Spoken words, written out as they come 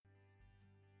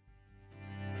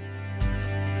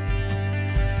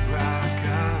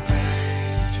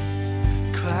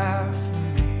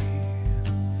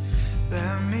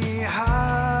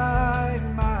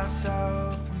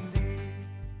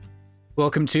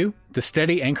Welcome to the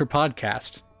Steady Anchor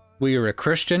Podcast. We are a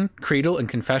Christian, creedal, and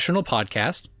confessional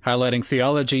podcast highlighting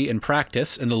theology and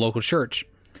practice in the local church.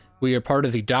 We are part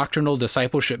of the Doctrinal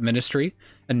Discipleship Ministry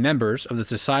and members of the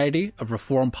Society of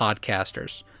Reformed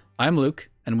Podcasters. I'm Luke,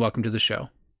 and welcome to the show.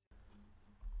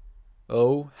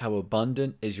 Oh, how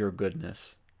abundant is your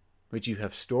goodness, which you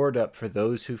have stored up for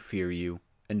those who fear you,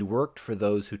 and worked for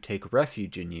those who take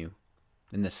refuge in you,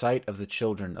 in the sight of the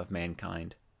children of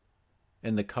mankind.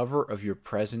 In the cover of your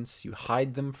presence you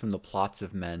hide them from the plots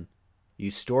of men. You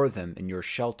store them in your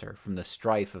shelter from the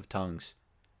strife of tongues.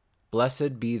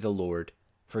 Blessed be the Lord,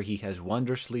 for he has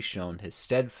wondrously shown his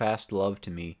steadfast love to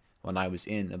me when I was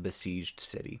in a besieged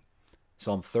city.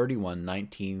 Psalm 31,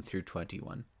 19 through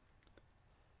 21.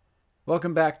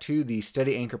 Welcome back to the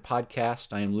Steady Anchor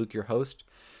Podcast. I am Luke, your host.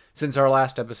 Since our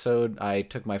last episode, I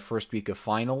took my first week of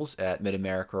finals at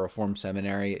Mid-America Reformed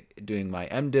Seminary, doing my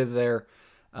MDiv there.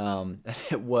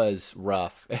 It was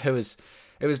rough. It was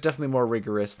definitely more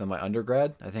rigorous than my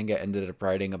undergrad. I think I ended up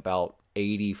writing about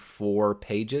 84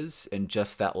 pages in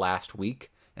just that last week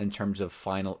in terms of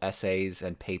final essays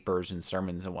and papers and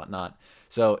sermons and whatnot.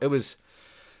 So it was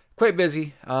quite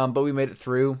busy, but we made it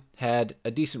through, had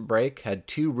a decent break, had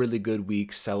 2 really good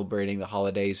weeks celebrating the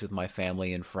holidays with my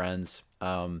family and friends.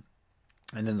 And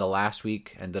then the last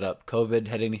week ended up COVID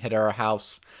hit our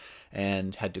house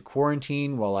and had to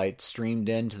quarantine while I streamed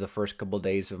into the first couple of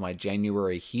days of my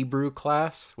January Hebrew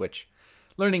class, which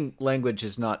learning language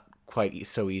is not quite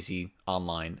so easy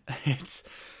online. It's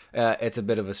a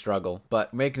bit of a struggle,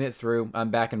 but making it through.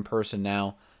 I'm back in person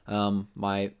now.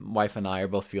 My wife and I are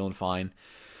both feeling fine.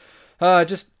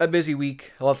 Just a busy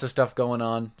week, lots of stuff going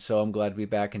on, so I'm glad to be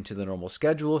back into the normal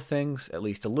schedule of things, at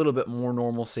least a little bit more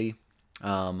normalcy.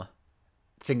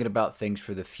 Thinking about things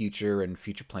for the future and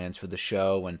future plans for the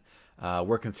show and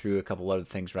working through a couple other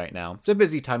things right now. It's a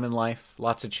busy time in life,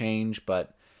 lots of change,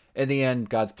 but in the end,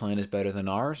 God's plan is better than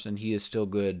ours, and he is still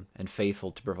good and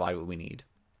faithful to provide what we need.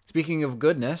 Speaking of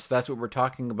goodness, that's what we're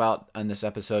talking about on this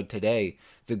episode today,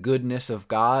 the goodness of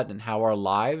God and how our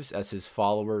lives as his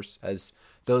followers, as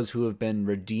those who have been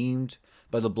redeemed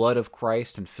by the blood of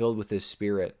Christ and filled with his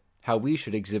Spirit, how we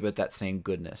should exhibit that same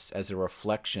goodness as a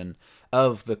reflection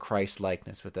of the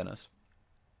Christ-likeness within us.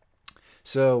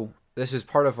 So this is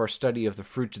part of our study of the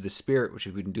fruits of the Spirit, which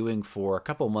we've been doing for a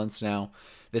couple months now.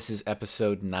 This is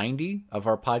episode 90 of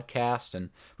our podcast, and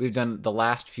we've done the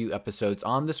last few episodes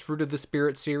on this Fruit of the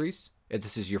Spirit series. If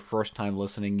this is your first time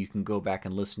listening, you can go back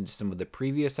and listen to some of the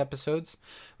previous episodes.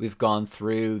 We've gone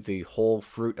through the whole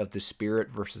fruit of the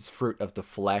Spirit versus fruit of the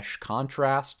flesh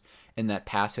contrast in that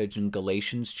passage in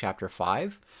Galatians chapter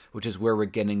 5, which is where we're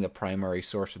getting the primary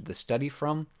source of the study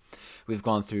from. We've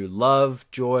gone through love,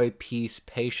 joy, peace,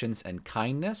 patience, and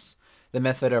kindness. The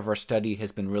method of our study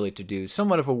has been really to do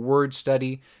somewhat of a word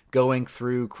study, going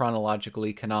through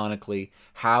chronologically, canonically,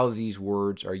 how these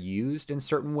words are used in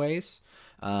certain ways.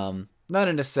 Not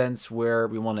in a sense where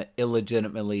we want to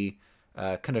illegitimately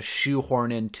kind of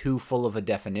shoehorn in too full of a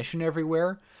definition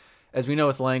everywhere. As we know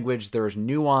with language, there is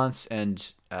nuance and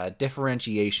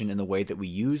differentiation in the way that we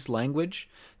use language.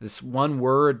 This one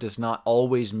word does not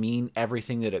always mean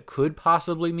everything that it could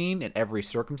possibly mean in every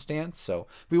circumstance, so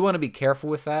we want to be careful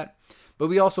with that. But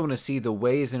we also want to see the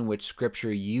ways in which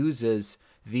Scripture uses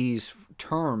these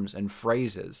terms and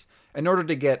phrases in order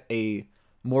to get a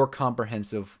more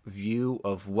comprehensive view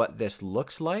of what this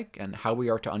looks like and how we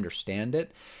are to understand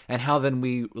it, and how then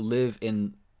we live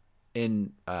in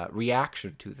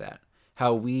reaction to that.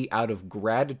 How we, out of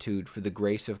gratitude for the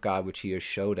grace of God which he has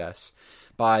showed us,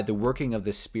 by the working of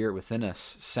the Spirit within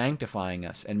us, sanctifying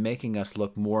us and making us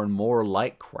look more and more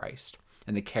like Christ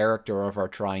and the character of our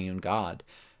triune God,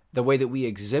 the way that we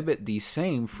exhibit these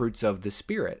same fruits of the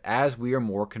Spirit as we are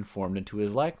more conformed into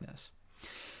his likeness.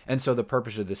 And so the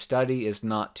purpose of the study is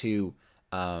not to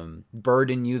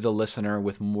burden you, the listener,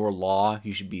 with more law.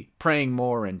 You should be praying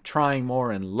more and trying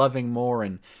more and loving more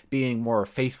and being more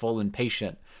faithful and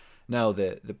patient. No,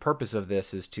 the purpose of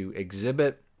this is to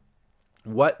exhibit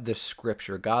what the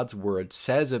Scripture, God's Word,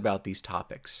 says about these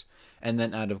topics, and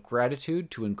then out of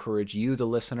gratitude to encourage you, the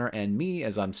listener, and me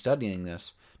as I'm studying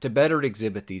this, to better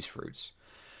exhibit these fruits.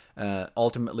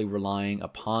 Ultimately relying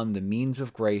upon the means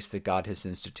of grace that God has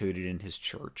instituted in his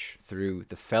church through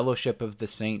the fellowship of the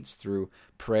saints, through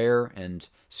prayer and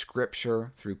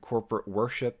scripture, through corporate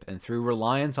worship, and through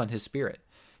reliance on his Spirit.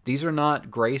 These are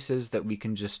not graces that we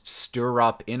can just stir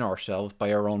up in ourselves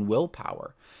by our own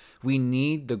willpower. We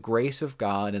need the grace of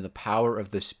God and the power of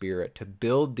the Spirit to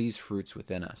build these fruits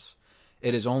within us.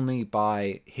 It is only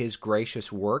by his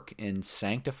gracious work in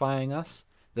sanctifying us,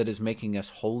 that is making us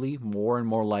holy, more and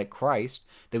more like Christ,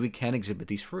 that we can exhibit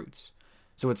these fruits.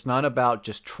 So it's not about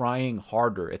just trying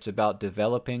harder. It's about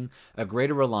developing a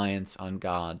greater reliance on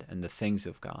God and the things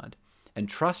of God and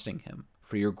trusting Him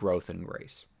for your growth and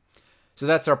grace. So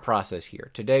that's our process here.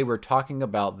 Today we're talking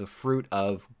about the fruit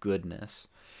of goodness.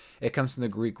 It comes from the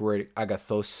Greek word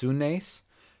agathosunes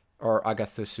or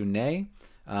agathosune.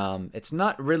 It's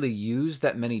not really used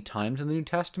that many times in the New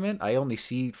Testament. I only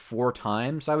see 4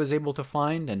 times I was able to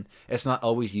find, and it's not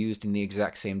always used in the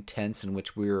exact same tense in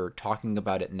which we're talking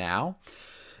about it now.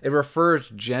 It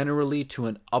refers generally to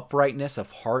an uprightness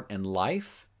of heart and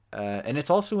life, and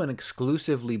it's also an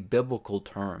exclusively biblical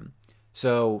term.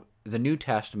 So the New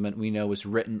Testament, we know, was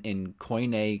written in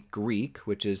Koine Greek,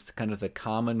 which is kind of the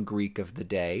common Greek of the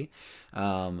day,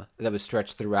 that was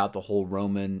stretched throughout the whole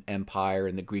Roman Empire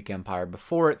and the Greek Empire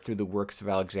before it through the works of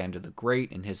Alexander the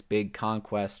Great and his big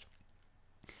conquest.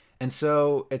 And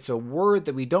so it's a word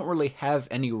that we don't really have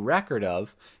any record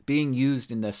of being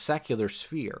used in the secular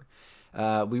sphere.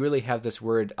 We really have this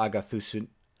word agathosune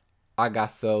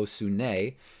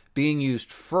being used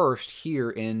first here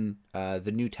in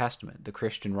the New Testament, the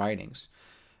Christian writings,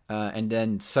 and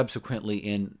then subsequently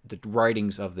in the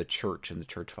writings of the church and the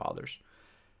church fathers.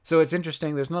 So it's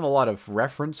interesting, there's not a lot of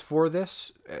reference for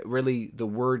this. Really, the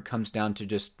word comes down to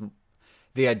just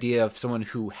the idea of someone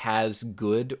who has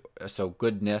good, so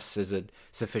goodness is a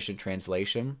sufficient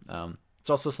translation. It's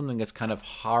also something that's kind of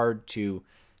hard to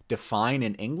define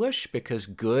in English because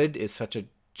good is such a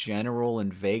general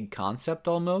and vague concept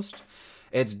almost.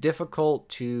 It's difficult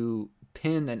to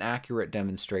pin an accurate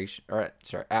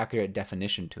accurate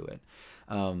definition to it.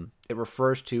 It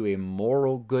refers to a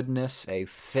moral goodness, a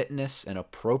fitness, an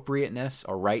appropriateness,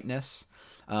 a rightness.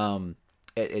 It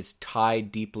is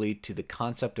tied deeply to the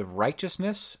concept of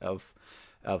righteousness, of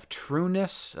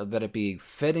trueness, that it be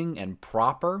fitting and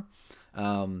proper.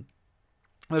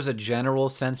 There's a general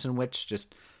sense in which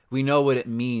just we know what it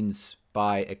means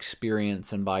by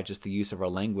experience and by just the use of our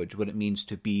language, what it means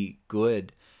to be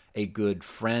good, a good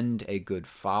friend, a good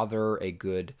father, a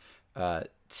good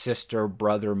sister,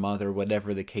 brother, mother,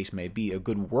 whatever the case may be, a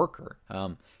good worker,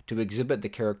 to exhibit the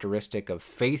characteristic of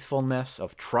faithfulness,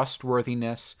 of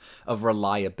trustworthiness, of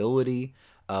reliability,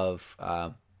 of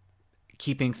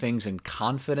keeping things in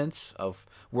confidence, of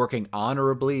working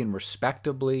honorably and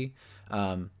respectably.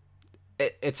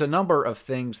 It's a number of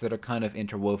things that are kind of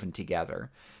interwoven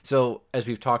together. So, as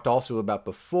we've talked also about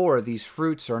before, these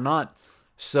fruits are not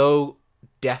so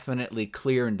definitely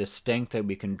clear and distinct that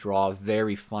we can draw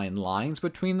very fine lines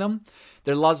between them.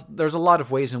 There's a lot of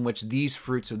ways in which these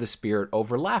fruits of the Spirit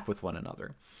overlap with one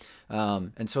another.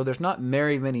 And so there's not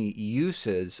very many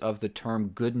uses of the term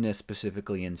goodness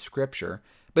specifically in Scripture.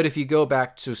 But if you go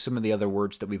back to some of the other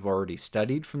words that we've already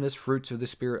studied from this fruits of the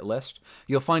Spirit list,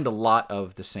 you'll find a lot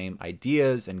of the same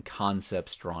ideas and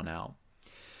concepts drawn out.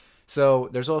 So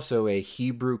there's also a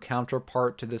Hebrew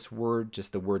counterpart to this word,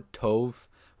 just the word tov,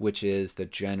 which is the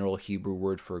general Hebrew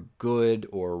word for good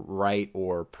or right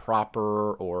or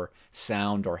proper or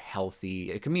sound or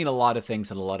healthy. It can mean a lot of things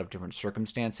in a lot of different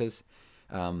circumstances.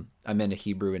 I'm in a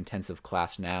Hebrew intensive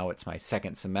class now. It's my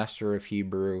 2nd semester of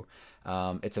Hebrew.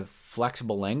 It's a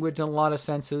flexible language in a lot of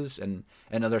senses, and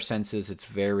in other senses it's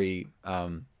very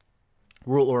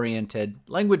rule-oriented.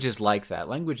 Languages like that.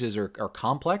 Languages are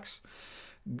complex.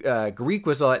 Greek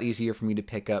was a lot easier for me to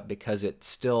pick up because it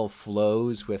still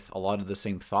flows with a lot of the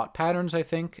same thought patterns, I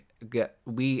think.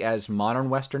 We, as modern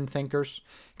Western thinkers,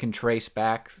 can trace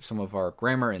back some of our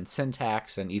grammar and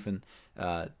syntax and even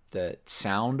the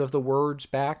sound of the words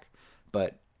back.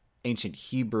 But ancient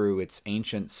Hebrew, it's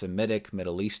ancient Semitic,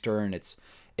 Middle Eastern,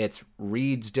 it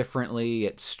reads differently,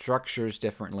 it structures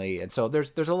differently. And so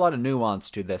there's a lot of nuance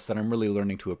to this that I'm really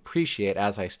learning to appreciate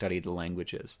as I study the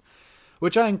languages,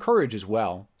 which I encourage as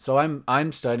well. So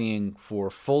I'm studying for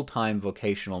full-time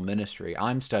vocational ministry.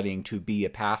 I'm studying to be a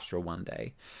pastor one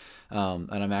day.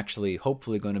 And I'm actually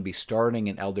hopefully going to be starting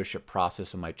an eldership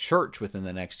process in my church within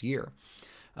the next year.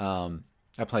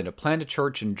 I plan to plant a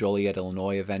church in Joliet,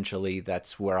 Illinois eventually.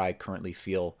 That's where I currently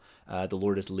feel the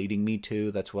Lord is leading me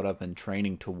to. That's what I've been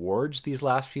training towards these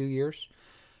last few years.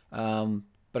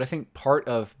 But I think part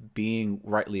of being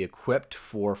rightly equipped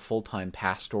for full-time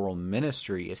pastoral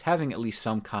ministry is having at least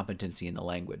some competency in the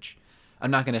language.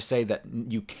 I'm not going to say that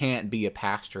you can't be a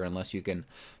pastor unless you can,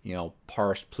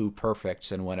 parse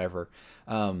pluperfects and whatever.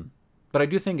 But I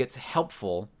do think it's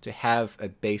helpful to have a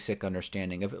basic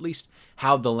understanding of at least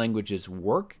how the languages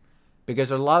work, because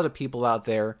there are a lot of people out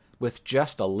there with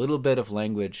just a little bit of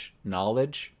language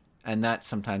knowledge, and that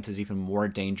sometimes is even more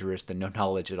dangerous than no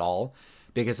knowledge at all,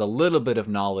 because a little bit of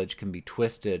knowledge can be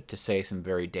twisted to say some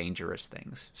very dangerous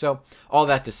things. So all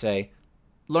that to say,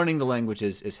 learning the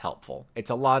languages is helpful. It's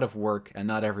a lot of work, and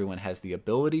not everyone has the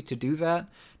ability to do that.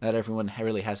 Not everyone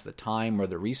really has the time or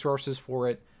the resources for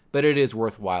it, but it is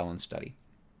worthwhile in study.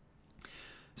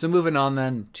 So moving on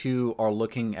then to our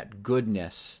looking at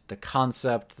goodness, the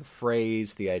concept, the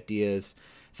phrase, the ideas,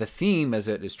 the theme as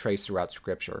it is traced throughout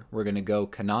Scripture. We're going to go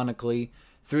canonically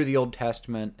through the Old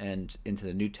Testament and into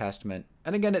the New Testament.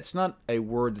 And again, it's not a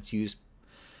word that's used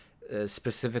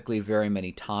specifically very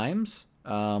many times.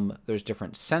 There's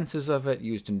different senses of it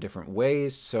used in different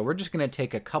ways. So we're just going to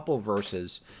take a couple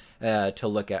verses to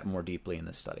look at more deeply in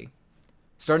this study.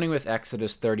 Starting with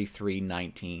Exodus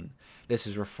 33:19. This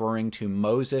is referring to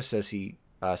Moses as he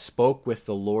spoke with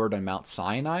the Lord on Mount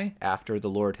Sinai after the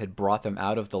Lord had brought them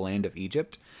out of the land of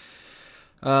Egypt.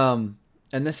 And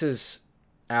this is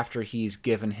after he's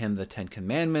given him the Ten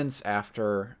Commandments,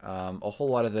 after a whole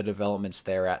lot of the developments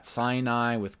there at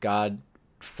Sinai, with God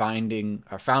founding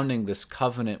this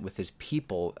covenant with his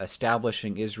people,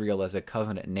 establishing Israel as a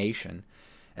covenant nation.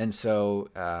 And so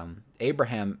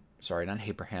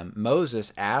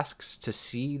Moses asks to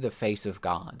see the face of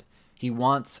God. He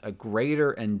wants a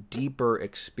greater and deeper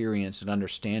experience and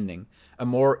understanding, a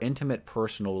more intimate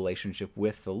personal relationship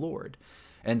with the Lord.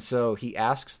 And so he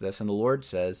asks this, and the Lord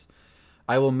says,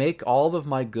 I will make all of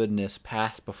my goodness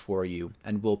pass before you,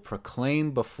 and will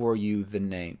proclaim before you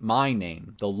my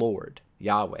name, the Lord,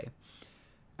 Yahweh.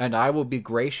 And I will be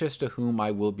gracious to whom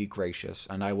I will be gracious,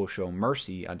 and I will show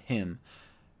mercy on him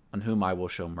on whom I will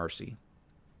show mercy.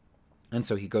 And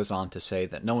so he goes on to say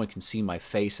that no one can see my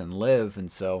face and live,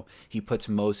 and so he puts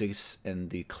Moses in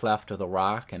the cleft of the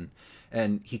rock,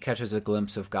 and he catches a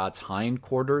glimpse of God's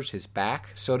hindquarters, his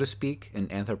back, so to speak,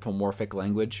 in anthropomorphic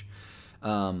language.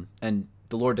 And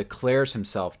the Lord declares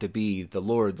himself to be the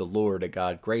Lord, a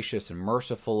God gracious and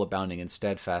merciful, abounding in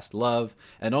steadfast love,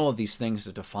 and all of these things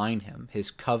that define him,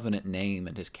 his covenant name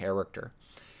and his character,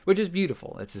 which is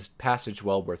beautiful. It's a passage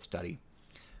well worth study.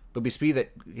 But we see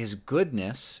that his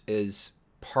goodness is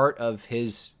part of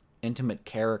his intimate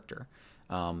character,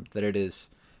 that it is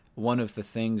one of the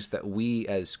things that we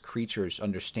as creatures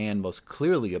understand most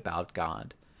clearly about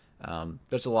God.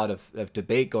 There's a lot of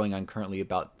debate going on currently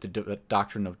about the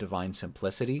doctrine of divine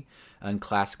simplicity and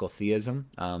classical theism.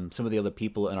 Some of the other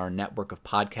people in our network of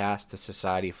podcasts, the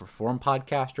Society for Reformed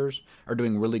Podcasters, are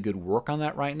doing really good work on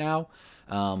that right now.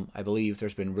 I believe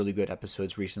there's been really good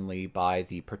episodes recently by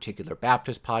the Particular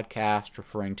Baptist podcast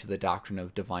referring to the doctrine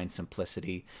of divine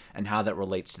simplicity and how that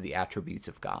relates to the attributes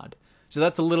of God. So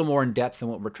that's a little more in depth than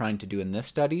what we're trying to do in this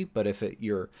study, but if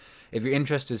your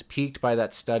interest is piqued by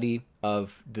that study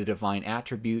of the divine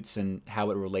attributes and how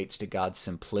it relates to God's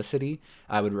simplicity,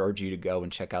 I would urge you to go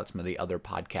and check out some of the other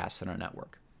podcasts in our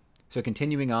network. So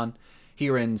continuing on,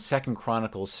 here in 2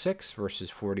 Chronicles 6, verses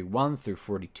 41 through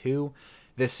 42,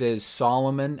 this is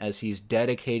Solomon as he's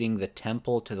dedicating the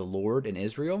temple to the Lord in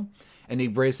Israel, and he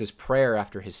prays this prayer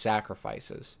after his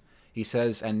sacrifices. He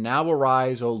says, And now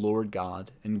arise, O Lord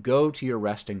God, and go to your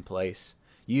resting place,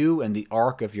 you and the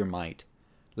ark of your might.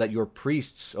 Let your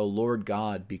priests, O Lord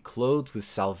God, be clothed with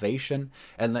salvation,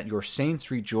 and let your saints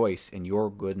rejoice in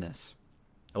your goodness.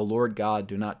 O Lord God,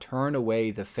 do not turn away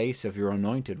the face of your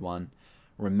anointed one.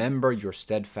 Remember your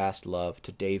steadfast love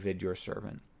to David your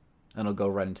servant. And I'll go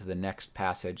right into the next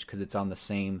passage because it's on the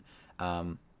same,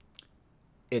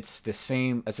 it's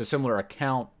a similar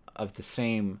account of the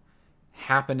same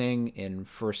happening in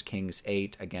 1 Kings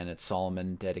 8. Again, it's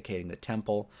Solomon dedicating the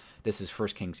temple. This is 1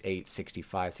 Kings 8,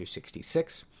 65 through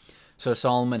 66. So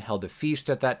Solomon held a feast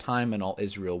at that time, and all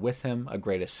Israel with him, a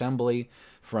great assembly,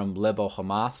 from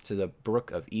Lebo-Hamath to the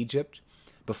brook of Egypt,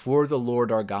 before the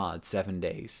Lord our God 7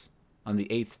 days. On the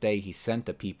 8th day he sent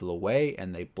the people away,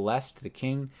 and they blessed the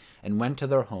king, and went to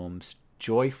their homes,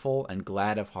 joyful and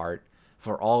glad of heart,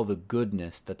 for all the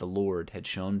goodness that the Lord had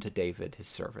shown to David his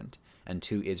servant, and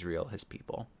to Israel his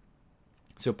people.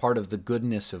 So part of the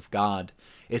goodness of God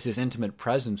is his intimate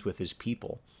presence with his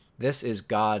people. This is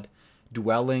God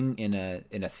dwelling in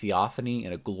a theophany,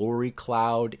 in a glory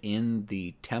cloud in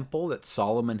the temple that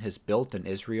Solomon has built in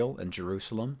Israel and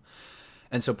Jerusalem.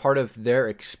 And so part of their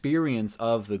experience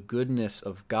of the goodness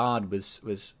of God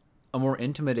was a more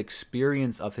intimate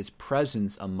experience of his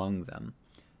presence among them.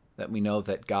 That we know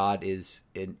that God is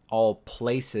in all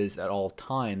places at all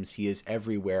times. He is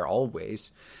everywhere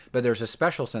always. But there's a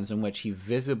special sense in which he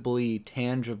visibly,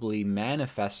 tangibly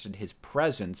manifested his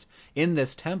presence in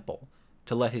this temple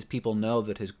to let his people know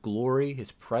that his glory,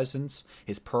 his presence,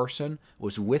 his person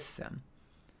was with them.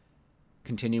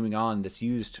 Continuing on, this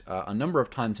used a number of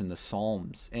times in the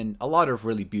Psalms, in a lot of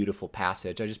really beautiful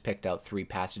passage. I just picked out 3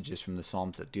 passages from the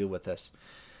Psalms that deal with this.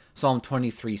 Psalm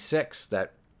 23:6,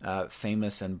 that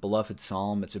famous and beloved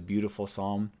psalm. It's a beautiful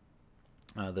psalm.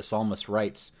 The psalmist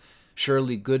writes,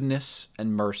 "Surely goodness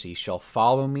and mercy shall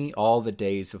follow me all the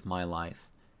days of my life,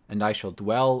 and I shall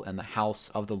dwell in the house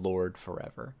of the Lord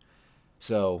forever."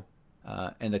 So,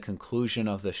 in the conclusion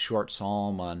of this short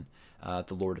psalm on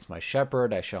the Lord is my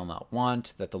shepherd, I shall not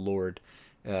want, that the Lord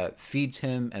feeds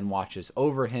him and watches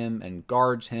over him and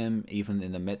guards him, even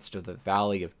in the midst of the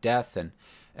valley of death,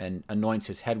 and anoints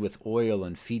his head with oil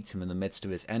and feeds him in the midst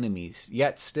of his enemies.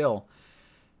 Yet still,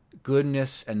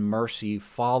 goodness and mercy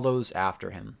follows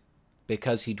after him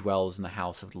because he dwells in the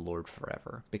house of the Lord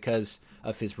forever, because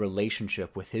of his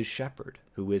relationship with his shepherd,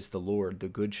 who is the Lord, the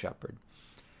good shepherd.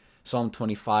 Psalm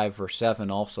 25, verse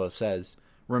 7 also says,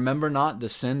 "Remember not the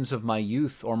sins of my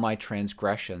youth or my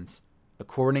transgressions.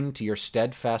 According to your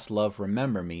steadfast love,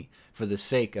 remember me, for the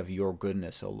sake of your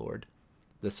goodness, O Lord."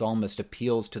 The psalmist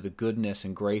appeals to the goodness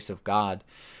and grace of God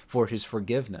for his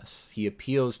forgiveness. He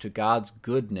appeals to God's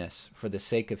goodness for the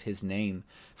sake of his name,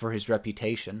 for his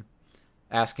reputation,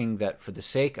 asking that for the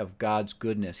sake of God's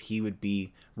goodness, he would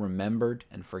be remembered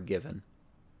and forgiven.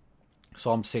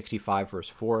 Psalm 65, verse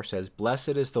 4 says, "Blessed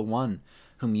is the one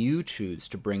whom you choose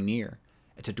to bring near,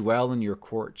 and to dwell in your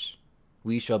courts.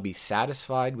 We shall be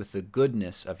satisfied with the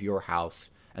goodness of your house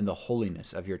and the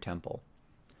holiness of your temple."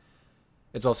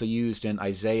 It's also used in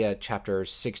Isaiah chapter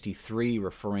 63,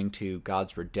 referring to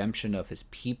God's redemption of his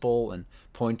people and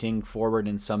pointing forward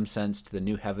in some sense to the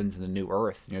new heavens and the new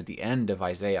earth near the end of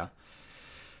Isaiah.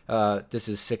 This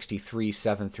is 63,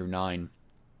 7 through 9.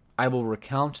 "I will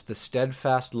recount the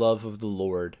steadfast love of the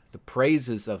Lord, the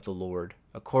praises of the Lord,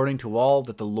 according to all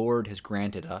that the Lord has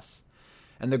granted us,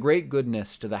 and the great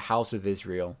goodness to the house of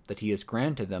Israel, that he has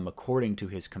granted them according to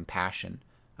his compassion,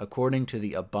 according to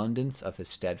the abundance of his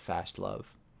steadfast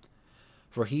love.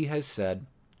 For he has said,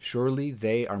 surely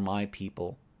they are my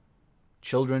people,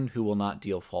 children who will not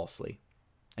deal falsely.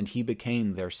 And he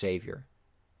became their Savior.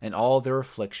 In all their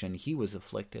affliction he was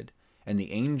afflicted, and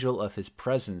the angel of his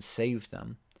presence saved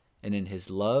them. And in his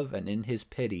love and in his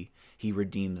pity he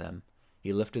redeemed them.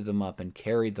 He lifted them up and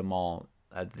carried them all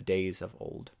at the days of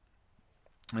old."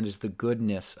 It is the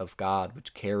goodness of God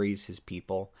which carries his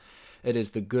people. It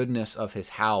is the goodness of his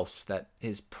house, that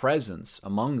his presence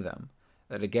among them,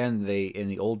 that again, in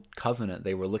the old covenant,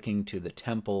 they were looking to the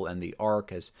temple and the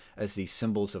ark as these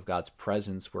symbols of God's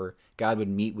presence, where God would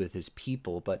meet with his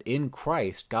people. But in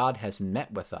Christ, God has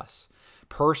met with us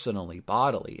personally,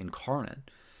 bodily, incarnate.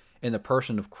 In the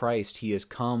person of Christ, he has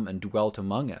come and dwelt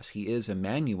among us. He is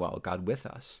Emmanuel, God with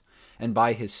us. And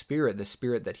by his Spirit, the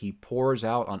Spirit that he pours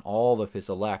out on all of his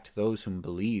elect, those whom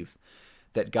believe,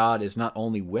 that God is not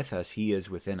only with us, he is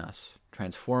within us,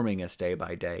 transforming us day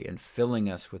by day and filling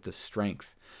us with the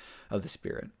strength of the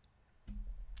Spirit.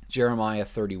 Jeremiah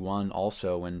 31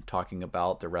 also, when talking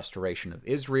about the restoration of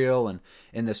Israel, and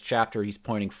in this chapter he's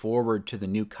pointing forward to the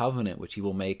new covenant which he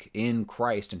will make in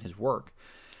Christ and his work.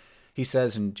 He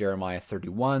says in Jeremiah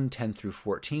 31, 10 through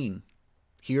 14,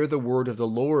 "Hear the word of the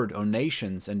Lord, O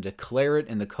nations, and declare it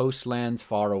in the coastlands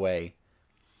far away."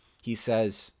 He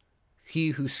says, "He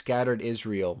who scattered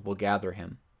Israel will gather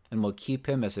him, and will keep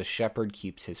him as a shepherd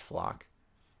keeps his flock.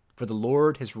 For the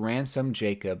Lord has ransomed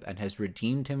Jacob, and has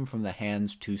redeemed him from the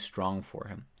hands too strong for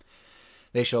him.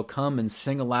 They shall come and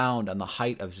sing aloud on the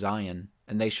height of Zion,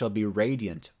 and they shall be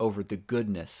radiant over the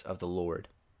goodness of the Lord,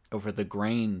 over the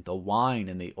grain, the wine,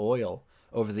 and the oil,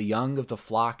 over the young of the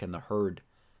flock and the herd.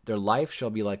 Their life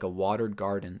shall be like a watered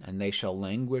garden, and they shall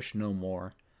languish no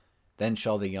more. Then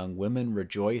shall the young women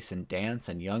rejoice and dance,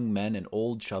 and young men and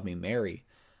old shall be merry.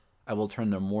 I will turn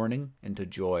their mourning into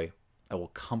joy. I will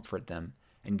comfort them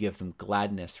and give them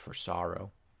gladness for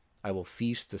sorrow. I will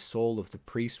feast the soul of the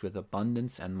priest with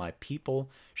abundance, and my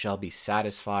people shall be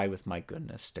satisfied with my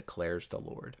goodness, declares the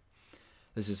Lord."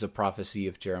 This is a prophecy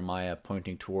of Jeremiah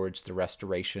pointing towards the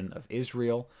restoration of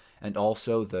Israel, and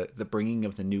also the bringing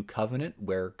of the new covenant,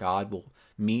 where God will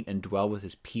meet and dwell with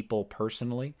his people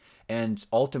personally, and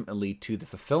ultimately to the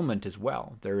fulfillment as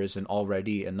well. There is an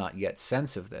already and not yet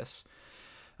sense of this.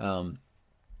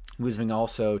 Moving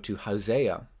also to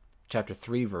Hosea, chapter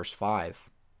 3, verse 5.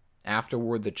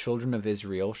 "Afterward the children of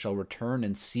Israel shall return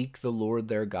and seek the Lord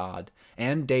their God,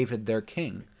 and David their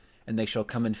king, and they shall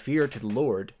come in fear to the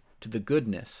Lord, to the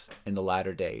goodness in the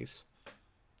latter days."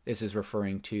 This is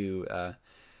referring to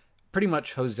pretty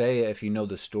much Hosea. If you know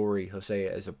the story,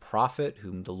 Hosea is a prophet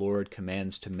whom the Lord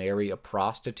commands to marry a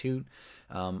prostitute,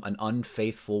 an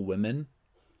unfaithful woman,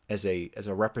 as a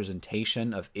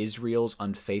representation of Israel's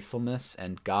unfaithfulness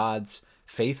and God's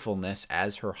faithfulness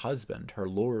as her husband, her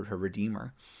Lord, her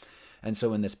Redeemer. And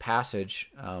so in this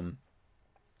passage,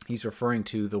 He's referring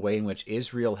to the way in which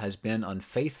Israel has been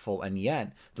unfaithful, and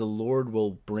yet the Lord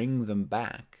will bring them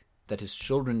back, that his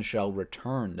children shall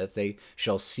return, that they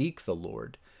shall seek the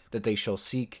Lord, that they shall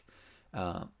seek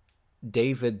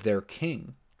David their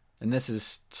king. And this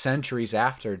is centuries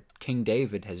after King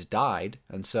David has died,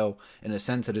 and so in a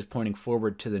sense it is pointing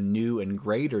forward to the new and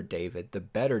greater David, the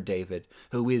better David,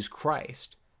 who is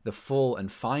Christ, the full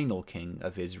and final King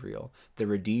of Israel, the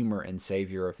Redeemer and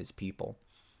Savior of his people.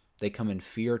 They come in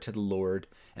fear to the Lord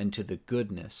and to the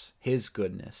goodness, his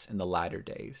goodness, in the latter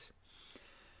days.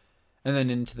 And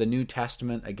then into the New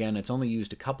Testament, again, it's only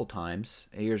used a couple times.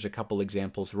 Here's a couple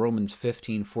examples. Romans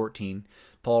 15:14,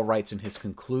 Paul writes in his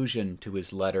conclusion to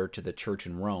his letter to the church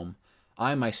in Rome,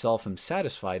 I myself am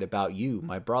satisfied about you,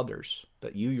 my brothers,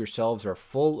 that you yourselves are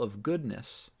full of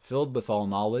goodness, filled with all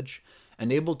knowledge,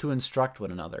 and able to instruct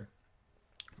one another.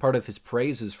 Part of his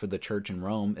praises for the church in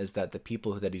Rome is that the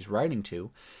people that he's writing to,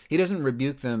 he doesn't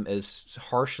rebuke them as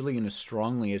harshly and as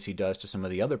strongly as he does to some of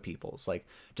the other peoples, like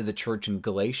to the church in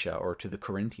Galatia or to the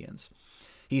Corinthians.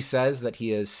 He says that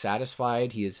he is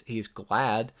satisfied, he is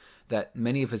glad that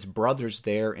many of his brothers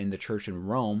there in the church in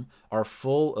Rome are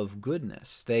full of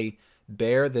goodness. They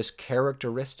bear this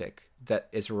characteristic that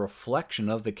is a reflection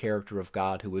of the character of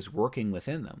God who is working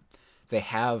within them. They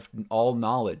have all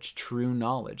knowledge, true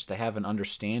knowledge. They have an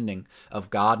understanding of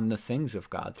God and the things of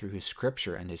God through his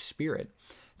scripture and his spirit.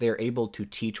 They are able to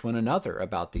teach one another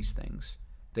about these things.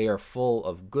 They are full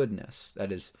of goodness. That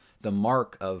is the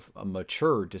mark of a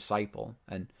mature disciple.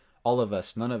 And all of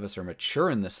us, none of us are mature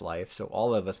in this life, so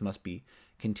all of us must be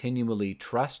continually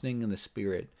trusting in the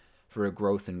Spirit for a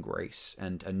growth in grace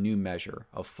and a new measure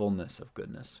of fullness of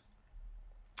goodness.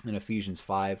 In Ephesians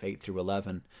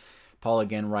 5:8-11, Paul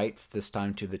again writes, this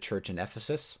time to the church in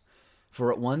Ephesus,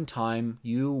 For at one time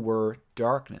you were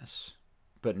darkness,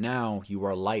 but now you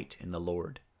are light in the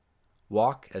Lord.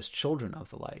 Walk as children of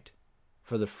the light,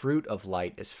 for the fruit of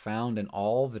light is found in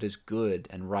all that is good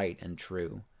and right and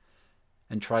true.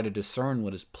 And try to discern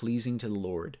what is pleasing to the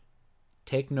Lord.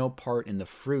 Take no part in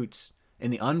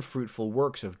the unfruitful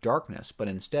works of darkness, but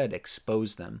instead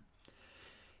expose them.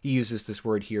 He uses this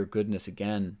word here, goodness,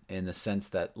 again, in the sense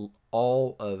that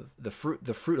all of the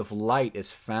fruit of light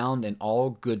is found in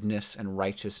all goodness and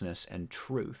righteousness and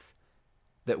truth.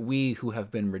 That we who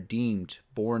have been redeemed,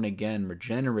 born again,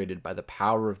 regenerated by the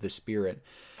power of the Spirit,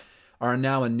 are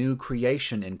now a new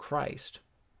creation in Christ.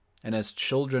 And as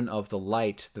children of the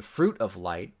light, the fruit of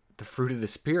light, the fruit of the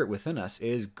Spirit within us,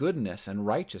 is goodness and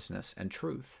righteousness and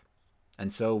truth.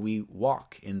 And so we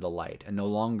walk in the light and no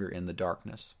longer in the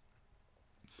darkness.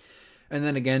 And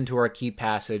then again to our key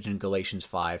passage in Galatians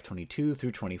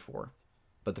 5:22-24.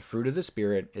 But the fruit of the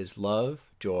Spirit is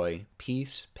love, joy,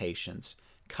 peace, patience,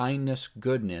 kindness,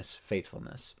 goodness,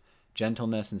 faithfulness,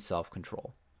 gentleness, and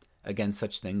self-control. Against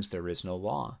such things there is no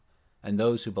law. And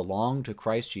those who belong to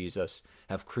Christ Jesus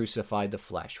have crucified the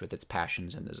flesh with its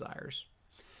passions and desires.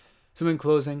 So in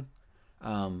closing,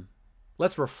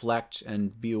 let's reflect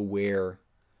and be aware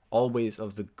always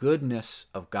of the goodness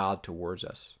of God towards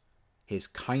us. His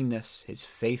kindness, his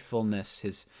faithfulness,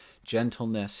 his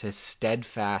gentleness, his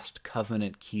steadfast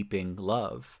covenant-keeping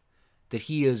love. That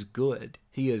he is good,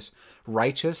 he is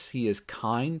righteous, he is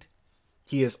kind,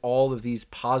 he is all of these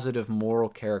positive moral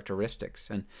characteristics.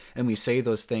 And we say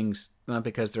those things not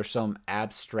because there's some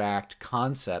abstract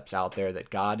concepts out there that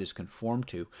God is conformed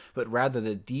to, but rather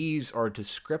that these are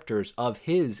descriptors of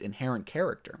his inherent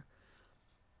character.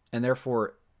 And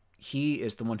therefore, he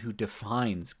is the one who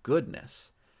defines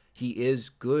goodness. He is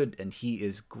good and he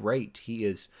is great. He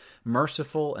is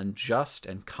merciful and just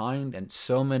and kind and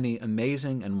so many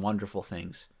amazing and wonderful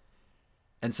things.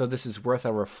 And so this is worth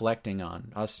our reflecting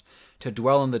on, us to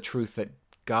dwell on the truth that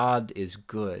God is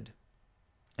good.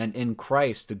 And in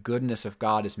Christ, the goodness of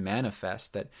God is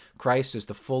manifest, that Christ is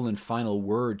the full and final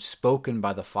word spoken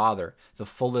by the Father, the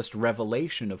fullest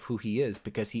revelation of who he is,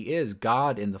 because he is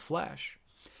God in the flesh.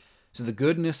 So the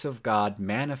goodness of God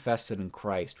manifested in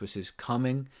Christ was his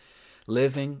coming,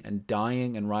 living and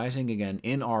dying and rising again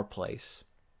in our place,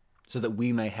 so that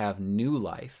we may have new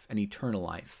life and eternal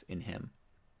life in him.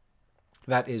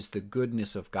 That is the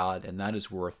goodness of God, and that is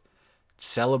worth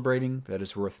celebrating, that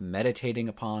is worth meditating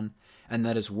upon, and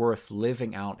that is worth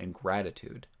living out in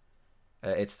gratitude.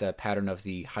 It's the pattern of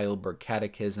the Heidelberg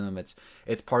Catechism.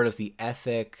 It's part of the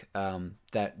ethic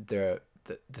that the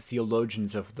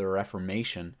theologians of the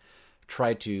Reformation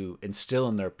try to instill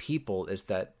in their people, is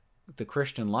that the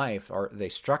Christian life, they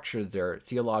structure their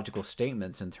theological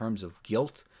statements in terms of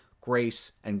guilt,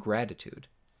 grace, and gratitude.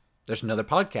 There's another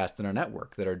podcast in our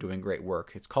network that are doing great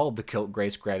work. It's called the Guilt,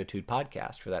 Grace, Gratitude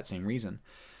Podcast for that same reason.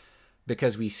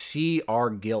 because we see our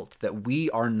guilt, that we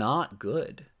are not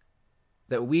good,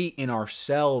 that we in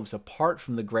ourselves, apart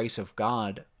from the grace of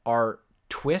God, are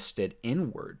twisted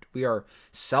inward. We are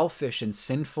selfish and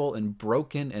sinful and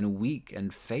broken and weak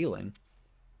and failing.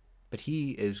 But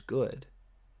he is good.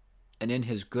 And in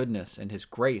his goodness and his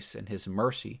grace and his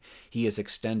mercy, he has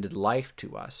extended life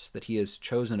to us, that he has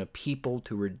chosen a people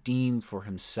to redeem for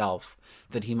himself,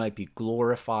 that he might be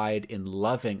glorified in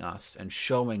loving us and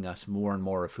showing us more and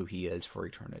more of who he is for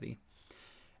eternity.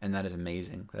 And that is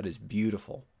amazing. That is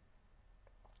beautiful.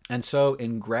 And so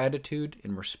in gratitude,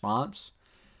 in response,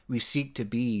 we seek to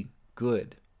be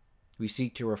good. We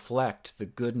seek to reflect the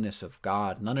goodness of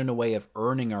God, not in a way of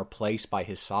earning our place by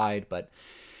his side, but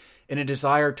in a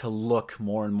desire to look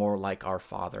more and more like our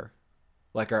Father,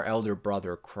 like our elder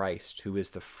brother Christ, who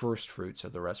is the first fruits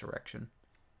of the resurrection.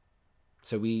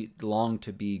 So we long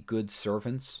to be good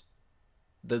servants,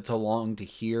 to long to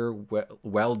hear,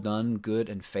 well done, good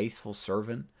and faithful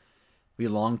servant. We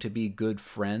long to be good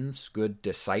friends, good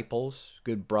disciples,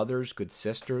 good brothers, good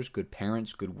sisters, good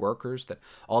parents, good workers, that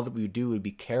all that we do would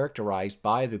be characterized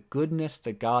by the goodness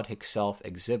that God himself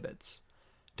exhibits,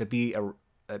 to be a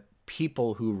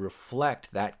people who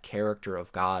reflect that character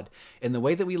of God in the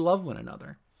way that we love one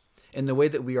another, in the way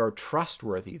that we are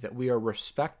trustworthy, that we are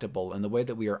respectable, in the way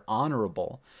that we are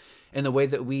honorable, in the way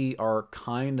that we are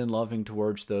kind and loving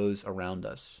towards those around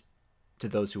us, to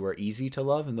those who are easy to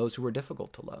love and those who are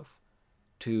difficult to love,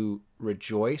 to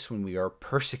rejoice when we are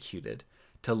persecuted,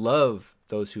 to love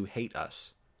those who hate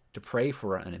us, to pray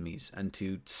for our enemies, and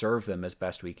to serve them as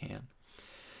best we can.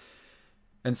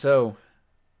 And so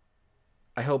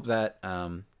I hope that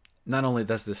not only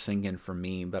does this sink in for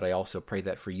me, but I also pray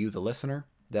that for you, the listener,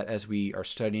 that as we are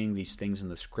studying these things in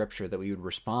the scripture, that we would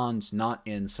respond not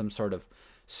in some sort of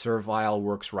servile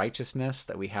works righteousness,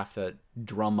 that we have to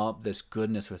drum up this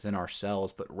goodness within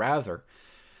ourselves, but rather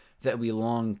that we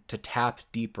long to tap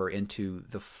deeper into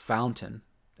the fountain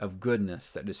of goodness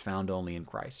that is found only in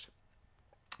Christ,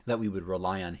 that we would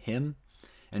rely on him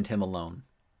and him alone,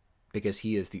 because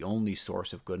he is the only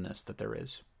source of goodness that there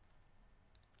is.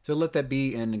 So let that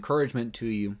be an encouragement to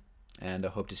you, and I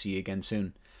hope to see you again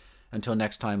soon. Until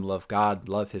next time, love God,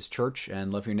 love his church,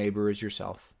 and love your neighbor as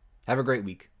yourself. Have a great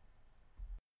week.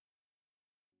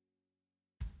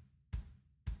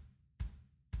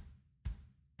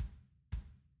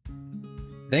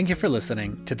 Thank you for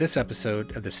listening to this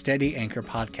episode of the Steady Anchor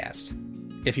Podcast.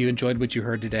 If you enjoyed what you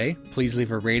heard today, please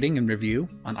leave a rating and review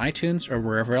on iTunes or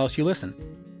wherever else you listen.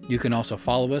 You can also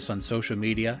follow us on social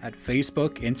media at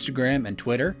Facebook, Instagram, and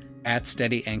Twitter at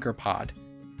Steady Anchor Pod,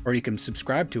 or you can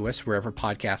subscribe to us wherever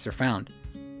podcasts are found.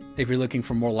 If you're looking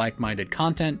for more like-minded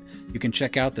content, you can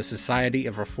check out the Society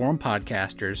of Reformed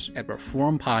Podcasters at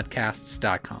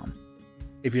reformpodcasts.com.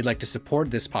 If you'd like to support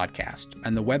this podcast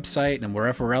and the website and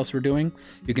wherever else we're doing,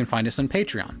 you can find us on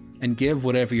Patreon and give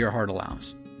whatever your heart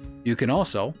allows. You can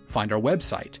also find our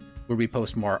website, where we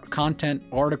post more content,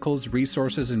 articles,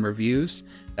 resources, and reviews.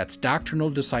 That's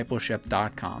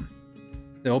doctrinaldiscipleship.com.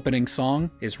 The opening song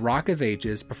is Rock of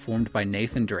Ages, performed by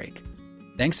Nathan Drake.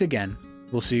 Thanks again.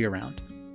 We'll see you around.